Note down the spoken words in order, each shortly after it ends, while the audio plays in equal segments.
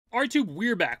Alright, tube,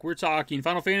 we're back. We're talking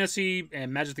Final Fantasy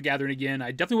and Magic the Gathering again.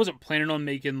 I definitely wasn't planning on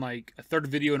making like a third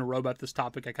video in a row about this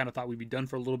topic. I kind of thought we'd be done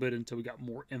for a little bit until we got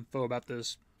more info about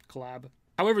this collab.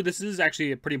 However, this is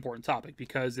actually a pretty important topic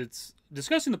because it's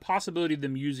discussing the possibility of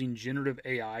them using generative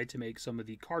AI to make some of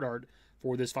the card art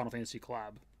for this Final Fantasy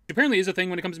collab. Apparently is a thing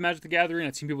when it comes to Magic the Gathering.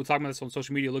 I've seen people talking about this on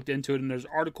social media, looked into it, and there's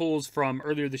articles from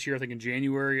earlier this year, I think in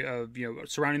January, of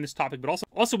surrounding this topic, but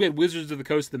also we had Wizards of the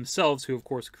Coast themselves, who of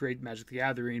course create Magic the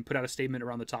Gathering, put out a statement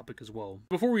around the topic as well.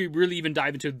 Before we really even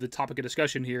dive into the topic of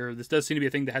discussion here, this does seem to be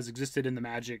a thing that has existed in the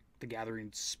Magic the Gathering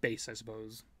space, I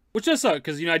suppose. Which does suck,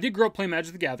 because, I did grow up playing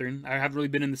Magic the Gathering. I haven't really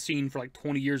been in the scene for like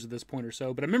 20 years at this point or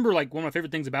so, but I remember like one of my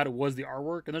favorite things about it was the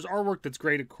artwork, and there's artwork that's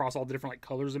great across all the different like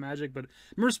colors of Magic, but I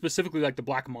remember specifically like the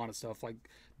Black Mana stuff. Like,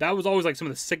 that was always like some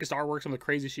of the sickest artwork, some of the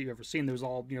craziest shit you've ever seen. That was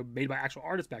all, made by actual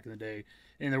artists back in the day,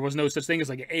 and there was no such thing as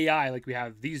like AI like we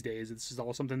have these days. This is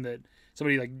all something that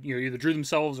somebody like, either drew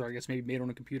themselves or I guess maybe made on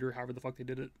a computer, however the fuck they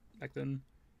did it back then.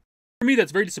 For me,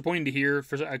 that's very disappointing to hear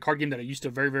for a card game that I used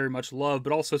to very, very much love,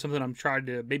 but also something I'm trying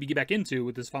to maybe get back into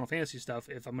with this Final Fantasy stuff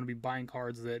if I'm going to be buying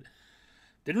cards that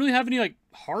didn't really have any like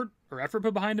heart or effort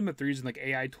put behind them, if they're using like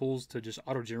AI tools to just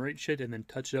auto-generate shit and then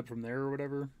touch it up from there or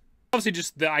whatever. Obviously,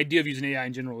 just the idea of using AI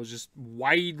in general is just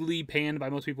widely panned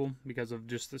by most people because of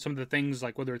just some of the things,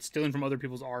 like whether it's stealing from other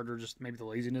people's art or just maybe the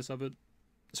laziness of it.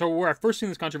 So where I first seen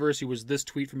this controversy was this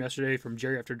tweet from yesterday from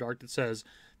Jeriafterdark that says,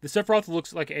 "The Sephiroth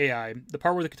looks like AI. The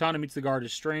part where the katana meets the guard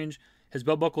is strange. His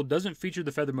belt buckle doesn't feature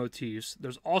the feather motifs.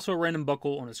 There's also a random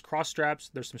buckle on his cross straps.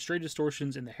 There's some stray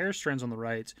distortions in the hair strands on the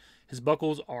right. His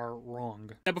buckles are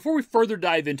wrong." Now, before we further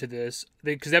dive into this,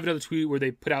 because they have another tweet where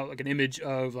they put out like an image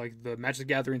of like the Magic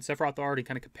the Gathering Sephiroth art and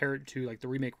kind of compare it to like the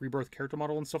remake Rebirth character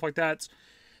model and stuff like that.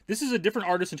 This is a different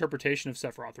artist interpretation of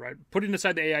Sephiroth, right? Putting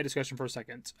aside the AI discussion for a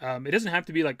second, it doesn't have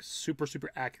to be like super, super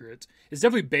accurate. It's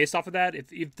definitely based off of that.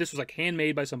 If this was like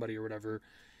handmade by somebody or whatever,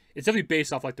 it's definitely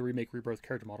based off like the remake Rebirth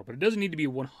character model, but it doesn't need to be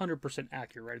 100%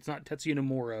 accurate, right? It's not Tetsuya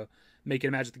Nomura making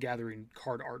a Magic the Gathering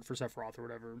card art for Sephiroth or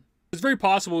whatever. It's very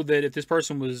possible that if this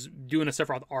person was doing a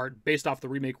Sephiroth art based off the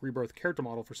remake Rebirth character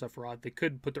model for Sephiroth, they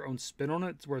could put their own spin on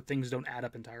it where things don't add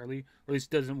up entirely, or at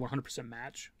least doesn't 100%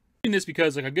 match. This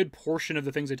because like a good portion of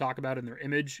the things they talk about in their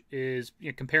image is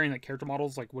comparing like character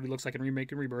models, like what he looks like in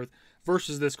Remake and Rebirth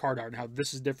versus this card art and how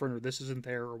this is different or this isn't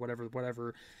there or whatever. And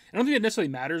I don't think it necessarily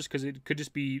matters because it could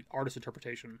just be artist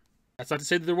interpretation. That's not to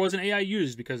say that there was an AI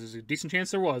used, because there's a decent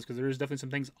chance there was, because there is definitely some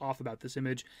things off about this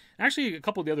image, and actually a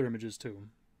couple of the other images too.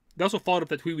 They also followed up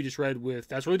that tweet we just read with,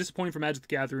 "That's really disappointing for Magic the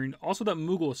Gathering. Also, that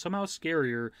Moogle is somehow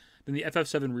scarier than the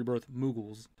FF7 Rebirth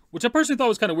Moogles." Which I personally thought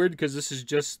was kind of weird, because this is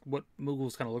just what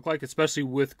Moogles kind of look like, especially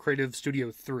with Creative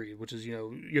Studio 3, which is,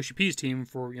 Yoshi P's team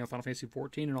for, Final Fantasy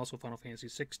 14 and also Final Fantasy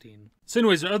 16. So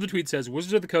anyways, the other tweet says,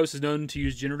 "Wizards of the Coast is known to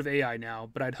use generative AI now,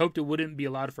 but I'd hoped it wouldn't be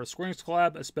allowed for a Square Enix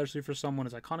collab, especially for someone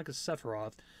as iconic as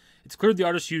Sephiroth. It's clear the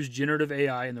artists use generative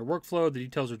AI in their workflow. The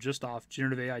details are just off.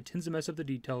 Generative AI tends to mess up the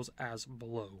details as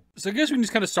below." So I guess we can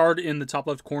just kind of start in the top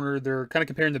left corner. They're kind of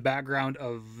comparing the background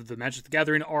of the Magic the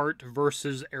Gathering art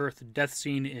versus Aerith Death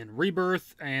Scene in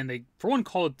Rebirth, and they, for one,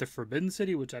 call it the Forbidden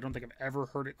City, which I don't think I've ever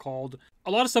heard it called.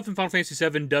 A lot of stuff in Final Fantasy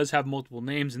VII does have multiple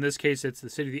names. In this case, it's the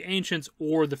City of the Ancients,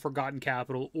 or the Forgotten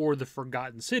Capital, or the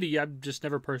Forgotten City. I've just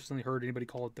never personally heard anybody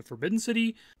call it the Forbidden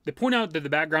City. They point out that the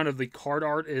background of the card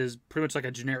art is pretty much like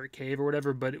a generic cave or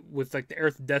whatever, but with like the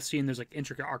Aerith Death Scene, there's like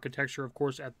intricate architecture, of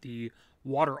course, at the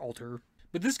water altar.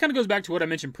 But this kind of goes back to what I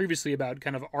mentioned previously about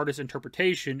kind of artist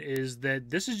interpretation, is that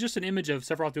this is just an image of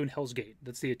Sephiroth doing Hell's Gate.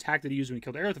 That's the attack that he used when he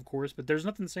killed Aerith, of course, but there's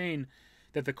nothing saying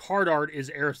that the card art is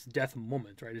Aerith's death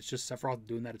moment, right? It's just Sephiroth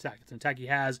doing that attack. It's an attack he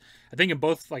has, I think, in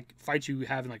both like fights you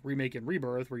have in like Remake and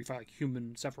Rebirth, where you fight like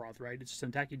human Sephiroth, right? It's just an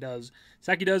attack he does. It's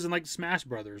an attack he does in like Smash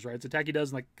Brothers, right? It's an attack he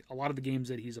does in like a lot of the games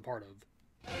that he's a part of.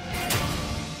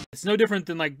 It's no different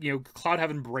than like, Cloud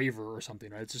having Braver or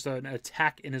something, right? It's just an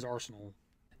attack in his arsenal.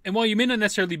 And while you may not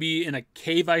necessarily be in a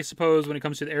cave, I suppose, when it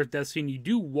comes to the Aerith Death Scene, you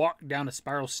do walk down a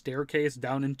spiral staircase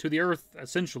down into the earth,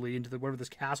 essentially, into whatever this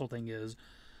castle thing is,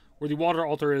 where the water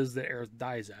altar is that Aerith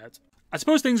dies at. I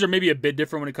suppose things are maybe a bit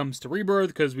different when it comes to Rebirth,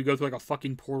 because we go through like a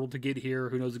fucking portal to get here.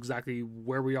 Who knows exactly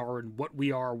where we are and what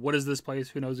we are? What is this place?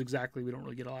 Who knows exactly? We don't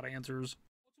really get a lot of answers.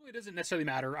 It doesn't necessarily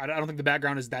matter. I don't think the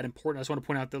background is that important. I just want to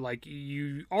point out that like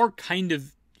you are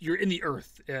you're in the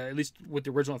earth, at least with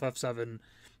the original FF7,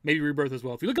 maybe Rebirth as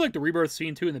well. If you look at like the Rebirth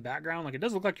scene too in the background, like it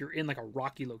does look like you're in like a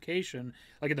rocky location,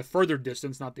 like in the further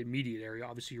distance, not the immediate area.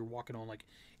 Obviously you're walking on like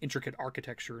intricate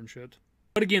architecture and shit.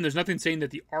 But again, there's nothing saying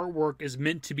that the artwork is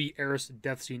meant to be Aerith's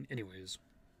death scene anyways.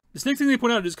 This next thing they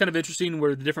point out is kind of interesting,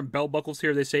 where the different belt buckles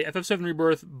here, they say FF7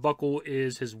 Rebirth buckle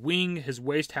is his wing, his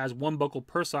waist has one buckle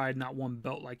per side, not one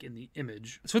belt like in the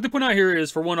image. So what they point out here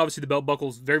is, for one, obviously the belt buckle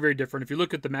is very, very different. If you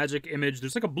look at the Magic image,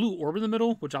 there's like a blue orb in the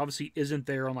middle, which obviously isn't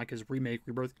there on like his remake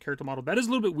Rebirth character model. That is a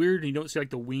little bit weird, and you don't see like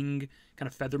the wing kind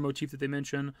of feather motif that they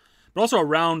mention. But also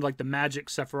around like the Magic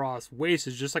Sephiroth waist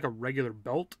is just like a regular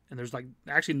belt, and there's like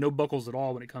actually no buckles at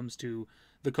all when it comes to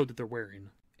the coat that they're wearing.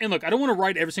 And look, I don't want to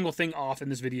write every single thing off in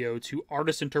this video to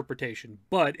artist interpretation,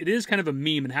 but it is kind of a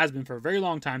meme and has been for a very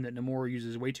long time that Nomura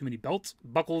uses way too many belts,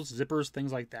 buckles, zippers,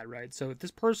 things like that, right? So if this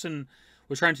person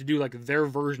was trying to do like their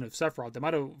version of Sephiroth, they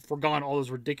might have forgone all those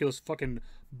ridiculous fucking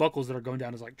buckles that are going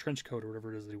down his like trench coat or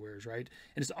whatever it is that he wears, right?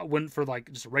 And just went for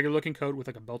like just a regular looking coat with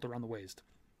like a belt around the waist.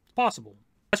 It's possible.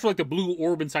 As for like the blue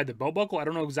orb inside the belt buckle, I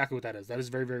don't know exactly what that is. That is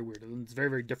very, very weird. It's very,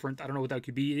 very different. I don't know what that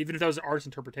could be. Even if that was an artist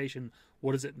interpretation,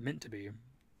 what is it meant to be?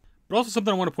 But also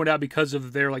something I want to point out because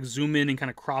of their like zoom in and kind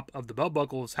of crop of the belt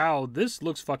buckle is how this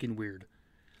looks fucking weird.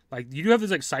 Like you do have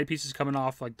these like side pieces coming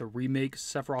off like the remake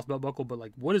Sephiroth belt buckle, but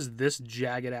like what is this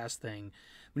jagged ass thing?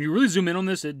 When you really zoom in on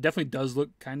this, it definitely does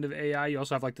look kind of AI. You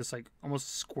also have like this like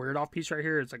almost squared off piece right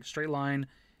here. It's like a straight line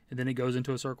and then it goes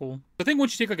into a circle. I think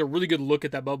once you take like a really good look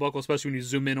at that belt buckle, especially when you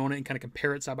zoom in on it and kind of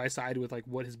compare it side by side with like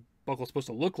what his buckle is supposed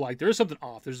to look like, there is something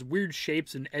off. There's weird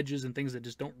shapes and edges and things that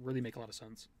just don't really make a lot of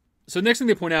sense. So the next thing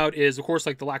they point out is, of course,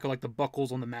 like the lack of like the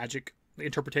buckles on the Magic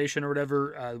interpretation or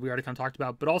whatever we already kind of talked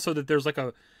about, but also that there's like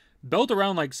a belt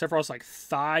around like Sephiroth's like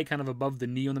thigh, kind of above the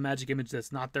knee on the Magic image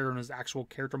that's not there on his actual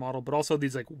character model, but also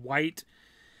these like white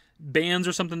bands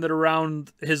or something that are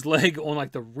around his leg on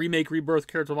like the remake Rebirth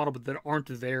character model, but that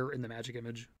aren't there in the Magic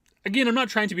image. Again, I'm not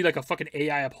trying to be like a fucking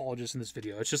AI apologist in this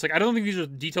video. It's just like, I don't think these are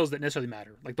details that necessarily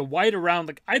matter. Like the white around,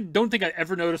 like I don't think I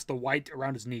ever noticed the white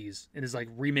around his knees in his like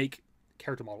remake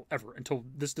character model ever until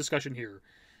this discussion here.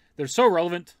 They're so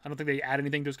relevant. I don't think they add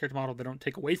anything to his character model. They don't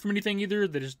take away from anything either.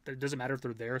 It doesn't matter if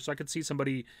they're there. So I could see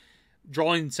somebody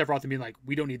drawing Sephiroth and being like,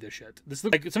 we don't need this shit. This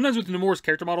looks like sometimes with Nomura's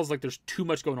character models, like there's too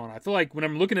much going on. I feel like when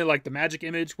I'm looking at like the Magic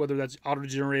image, whether that's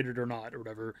auto-generated or not or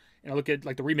whatever, and I look at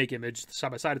like the remake image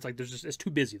side by side, it's like it's too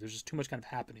busy. There's just too much kind of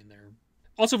happening there.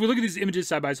 Also, if we look at these images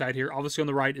side by side here, obviously on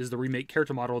the right is the remake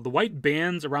character model. The white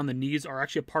bands around the knees are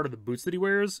actually a part of the boots that he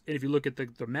wears. And if you look at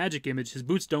the Magic image, his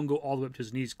boots don't go all the way up to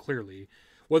his knees clearly.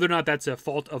 Whether or not that's a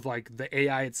fault of like the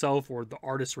AI itself or the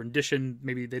artist's rendition,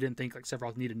 maybe they didn't think like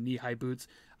Sephiroth needed knee-high boots,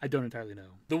 I don't entirely know.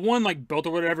 The one like belt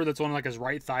or whatever that's on like his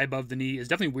right thigh above the knee is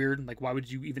definitely weird. Like why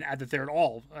would you even add that there at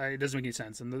all? It doesn't make any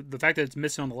sense. And the fact that it's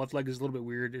missing on the left leg is a little bit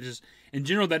weird. It just, in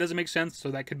general, that doesn't make sense.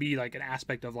 So that could be like an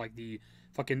aspect of like the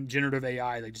fucking generative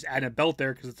AI, like just adding a belt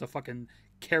there because it's a fucking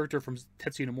character from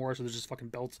Tetsuya Nomura, so there's just fucking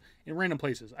belts in random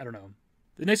places. I don't know.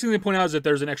 The next thing they point out is that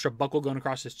there's an extra buckle going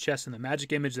across his chest in the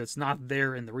Magic image that's not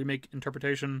there in the remake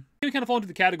interpretation. We kind of fall into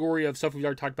the category of stuff we've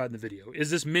already talked about in the video.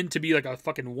 Is this meant to be like a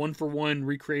fucking one-for-one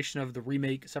recreation of the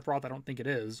remake Sephiroth? I don't think it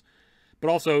is. But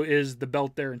also, is the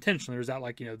belt there intentionally? Or is that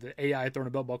like, you know, the AI throwing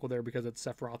a belt buckle there because it's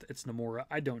Sephiroth, it's Nomura?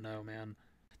 I don't know, man.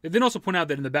 They then also point out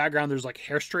that in the background there's like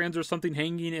hair strands or something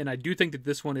hanging, and I do think that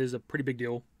this one is a pretty big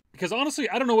deal. Because honestly,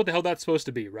 I don't know what the hell that's supposed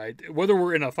to be, right? Whether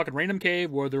we're in a fucking random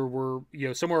cave, whether we're, you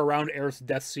know, somewhere around Aerith's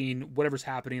death scene, whatever's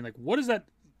happening, like, what is that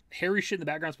hairy shit in the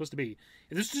background supposed to be?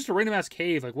 If this is just a random ass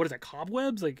cave, like, what is that,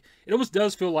 cobwebs? Like, it almost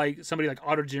does feel like somebody like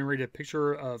auto-generated a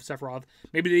picture of Sephiroth.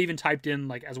 Maybe they even typed in,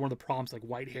 like, as one of the prompts, like,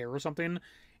 white hair or something,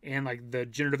 and like the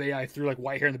generative AI threw like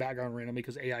white hair in the background randomly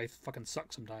because AI fucking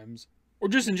sucks sometimes. Or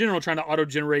just in general trying to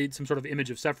auto-generate some sort of image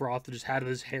of Sephiroth that just had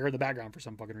his hair in the background for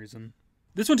some fucking reason.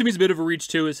 This one to me is a bit of a reach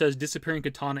too. It says disappearing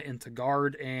katana into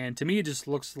guard, and to me it just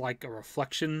looks like a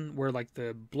reflection where like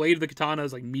the blade of the katana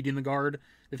is like meeting the guard.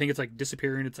 They think it's like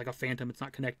disappearing, it's like a phantom, it's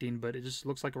not connecting, but it just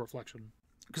looks like a reflection.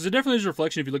 Because it definitely is a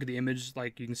reflection if you look at the image,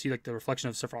 like you can see like the reflection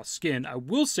of Sephiroth's skin. I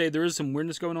will say there is some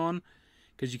weirdness going on,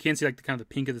 because you can't see like the kind of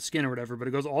the pink of the skin or whatever, but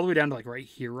it goes all the way down to like right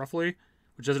here roughly,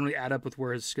 which doesn't really add up with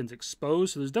where his skin's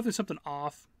exposed, so there's definitely something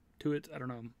off to it, I don't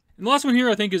know. And the last one here,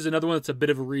 I think, is another one that's a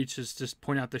bit of a reach, is just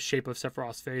point out the shape of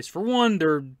Sephiroth's face. For one,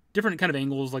 they're different kind of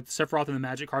angles, like the Sephiroth and the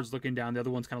Magic card's looking down, the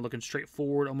other one's kind of looking straight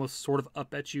forward, almost sort of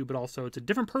up at you, but also it's a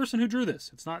different person who drew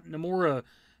this. It's not Nomura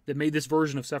that made this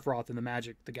version of Sephiroth in the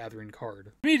MagicTheGathering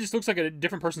card. To me, it just looks like a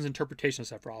different person's interpretation of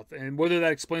Sephiroth, and whether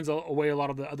that explains away a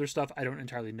lot of the other stuff, I don't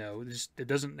entirely know. It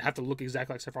doesn't have to look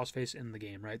exactly like Sephiroth's face in the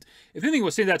game, right? If anything,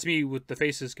 what stands out to me with the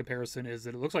faces comparison is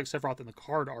that it looks like Sephiroth in the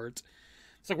card art.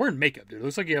 It's like wearing makeup, dude. It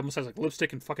looks like he almost has like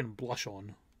lipstick and fucking blush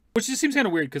on. Which just seems kind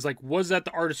of weird, because like, was that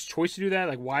the artist's choice to do that?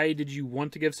 Like, why did you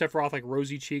want to give Sephiroth like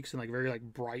rosy cheeks and like very like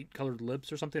bright colored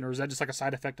lips or something? Or is that just like a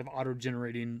side effect of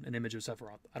auto-generating an image of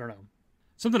Sephiroth? I don't know.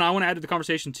 Something I want to add to the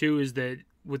conversation too is that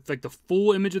with like the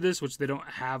full image of this, which they don't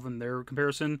have in their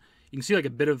comparison, you can see like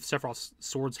a bit of Sephiroth's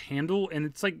sword's handle, and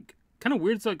it's like kind of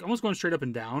weird. It's like almost going straight up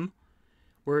and down,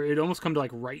 where it almost come to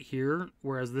like right here,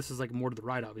 whereas this is like more to the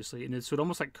right, obviously, and so it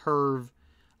almost like curve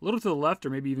a little to the left, or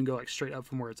maybe even go like straight up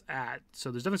from where it's at. So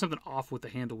there's definitely something off with the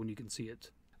handle when you can see it.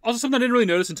 Also, something I didn't really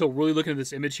notice until really looking at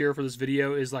this image here for this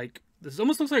video is like this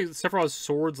almost looks like Sephiroth's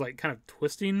sword's like kind of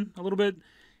twisting a little bit.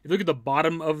 If you look at the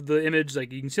bottom of the image,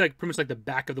 like you can see like pretty much like the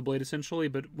back of the blade essentially,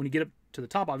 but when you get up to the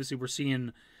top, obviously we're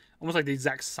seeing almost like the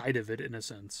exact side of it in a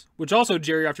sense. Which also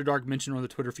Jeriafterdark mentioned on the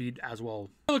Twitter feed as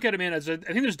well. I look at it, man, I think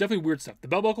there's definitely weird stuff. The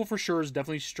belt buckle for sure is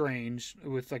definitely strange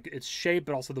with like its shape,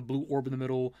 but also the blue orb in the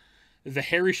middle. The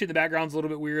hairy shit in the background's a little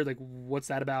bit weird. Like, what's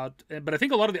that about? But I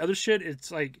think a lot of the other shit, it's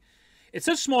like, it's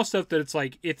such small stuff that it's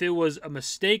like, if it was a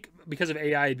mistake because of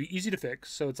AI, it'd be easy to fix.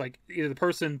 So it's like, either the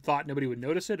person thought nobody would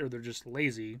notice it, or they're just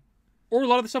lazy. Or a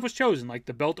lot of the stuff was chosen, like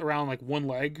the belt around like one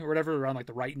leg or whatever, around like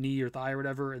the right knee or thigh or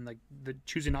whatever, and like the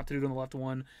choosing not to do it on the left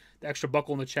one, the extra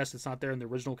buckle in the chest that's not there in the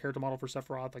original character model for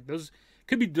Sephiroth. Like, those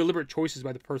could be deliberate choices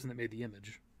by the person that made the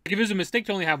image. Like, if it was a mistake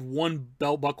to only have one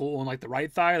belt buckle on like the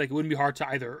right thigh, like it wouldn't be hard to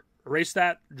either erase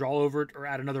that, draw over it, or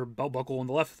add another belt buckle on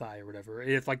the left thigh or whatever.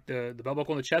 If like the belt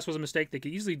buckle on the chest was a mistake, they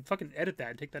could easily fucking edit that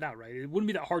and take that out, right? It wouldn't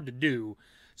be that hard to do.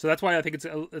 So that's why I think it's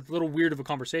a little weird of a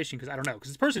conversation, because I don't know,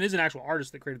 because this person is an actual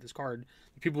artist that created this card.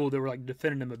 The people that were like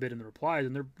defending him a bit in the replies,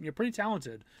 and they're pretty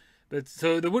talented. But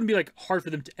so it wouldn't be like hard for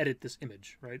them to edit this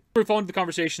image, right? We're falling into the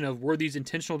conversation of, were these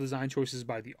intentional design choices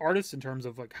by the artist in terms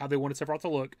of like how they wanted Sephiroth to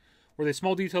look? Were they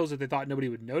small details that they thought nobody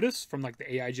would notice from like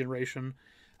the AI generation?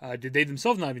 Did they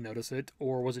themselves not even notice it,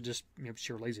 or was it just, you know,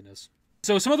 sheer laziness?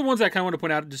 So some of the ones that I kind of want to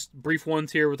point out, just brief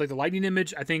ones here, with like the lightning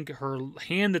image. I think her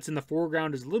hand that's in the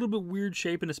foreground is a little bit weird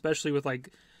shape, and especially with like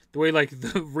the way like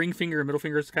the ring finger and middle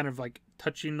finger is kind of like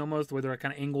touching almost, the way they're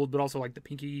kind of angled, but also like the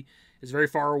pinky is very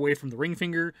far away from the ring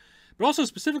finger. But also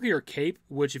specifically her cape,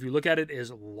 which if you look at it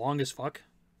is long as fuck.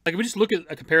 Like if we just look at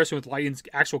a comparison with Lightning's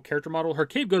actual character model, her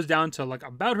cape goes down to like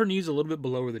about her knees, a little bit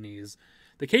below the knees.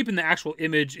 The cape in the actual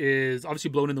image is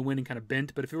obviously blown in the wind and kind of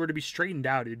bent, but if it were to be straightened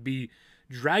out, it'd be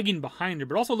dragging behind her,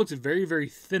 but also looks very, very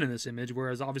thin in this image,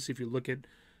 whereas obviously if you look at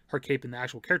her cape in the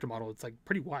actual character model, it's like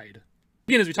pretty wide.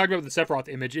 Again, as we talked about with the Sephiroth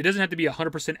image, it doesn't have to be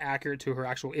 100% accurate to her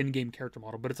actual in-game character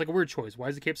model, but it's like a weird choice. Why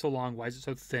is the cape so long? Why is it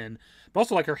so thin? But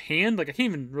also like her hand, like I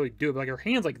can't even really do it, but like her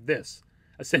hand's like this,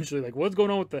 essentially. Like what's going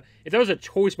on with the, if that was a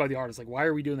choice by the artist, like why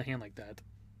are we doing the hand like that?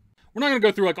 We're not going to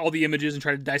go through like all the images and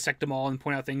try to dissect them all and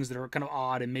point out things that are kind of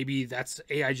odd and maybe that's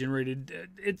AI generated.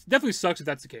 It definitely sucks if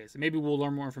that's the case. And maybe we'll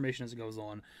learn more information as it goes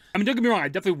on. I mean, don't get me wrong, I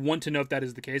definitely want to know if that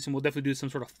is the case, and we'll definitely do some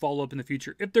sort of follow-up in the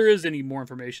future if there is any more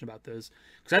information about this.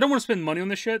 Because I don't want to spend money on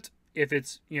this shit if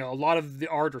it's, you know, a lot of the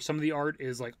art or some of the art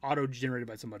is like auto-generated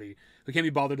by somebody who can't be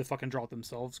bothered to fucking draw it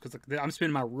themselves. Because like, I'm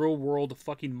spending my real-world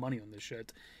fucking money on this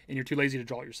shit, and you're too lazy to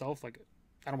draw it yourself. Like,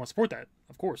 I don't want to support that.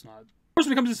 Of course not. Of course,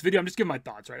 when it comes to this video, I'm just giving my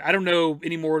thoughts, right? I don't know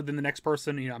any more than the next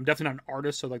person. You know, I'm definitely not an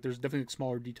artist, so like there's definitely like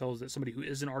smaller details that somebody who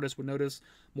is an artist would notice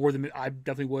more than I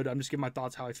definitely would. I'm just giving my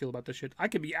thoughts, how I feel about this shit. I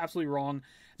could be absolutely wrong.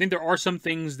 I think there are some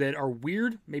things that are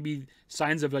weird, maybe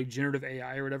signs of like generative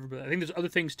AI or whatever, but I think there's other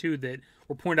things too that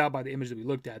were pointed out by the image that we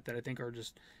looked at that I think are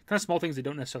just kind of small things that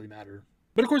don't necessarily matter.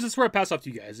 But of course, that's where I pass off to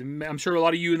you guys. And I'm sure a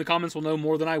lot of you in the comments will know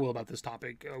more than I will about this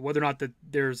topic, whether or not that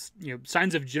there's, you know,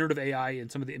 signs of generative AI in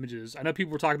some of the images. I know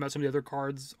people were talking about some of the other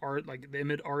cards art, like the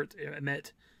Emmet art,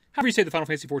 however you say the Final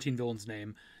Fantasy XIV villain's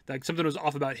name. Like something was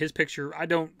off about his picture. I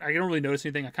don't really notice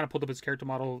anything. I kind of pulled up his character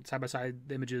model side by side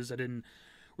the images. I didn't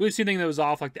really see anything that was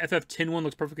off. Like the FF10 one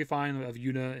looks perfectly fine of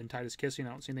Yuna and Titus kissing.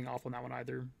 I don't see anything off on that one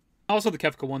either. Also, the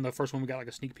Kefka one, the first one we got like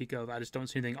a sneak peek of, I just don't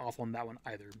see anything off on that one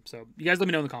either. So, you guys let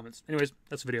me know in the comments. Anyways,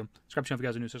 that's the video. Subscribe to the channel if you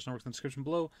guys are new, so works in the description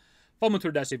below. Follow me on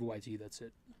Twitter, @DaveYT. That's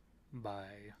it.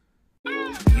 Bye.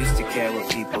 Used to care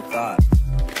what people thought,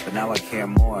 but now I care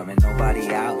more, and nobody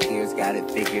out here's got it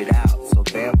figured out. So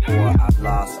therefore, I've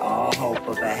lost all hope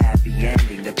of a happy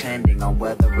ending, depending on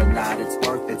whether or not it's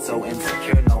worth it. So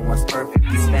insecure, no one's perfect.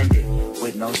 We spend it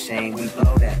with no shame. We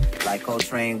blow that like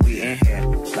Coltrane. We in here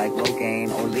like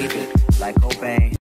Rogaine, or leave it like Cobain.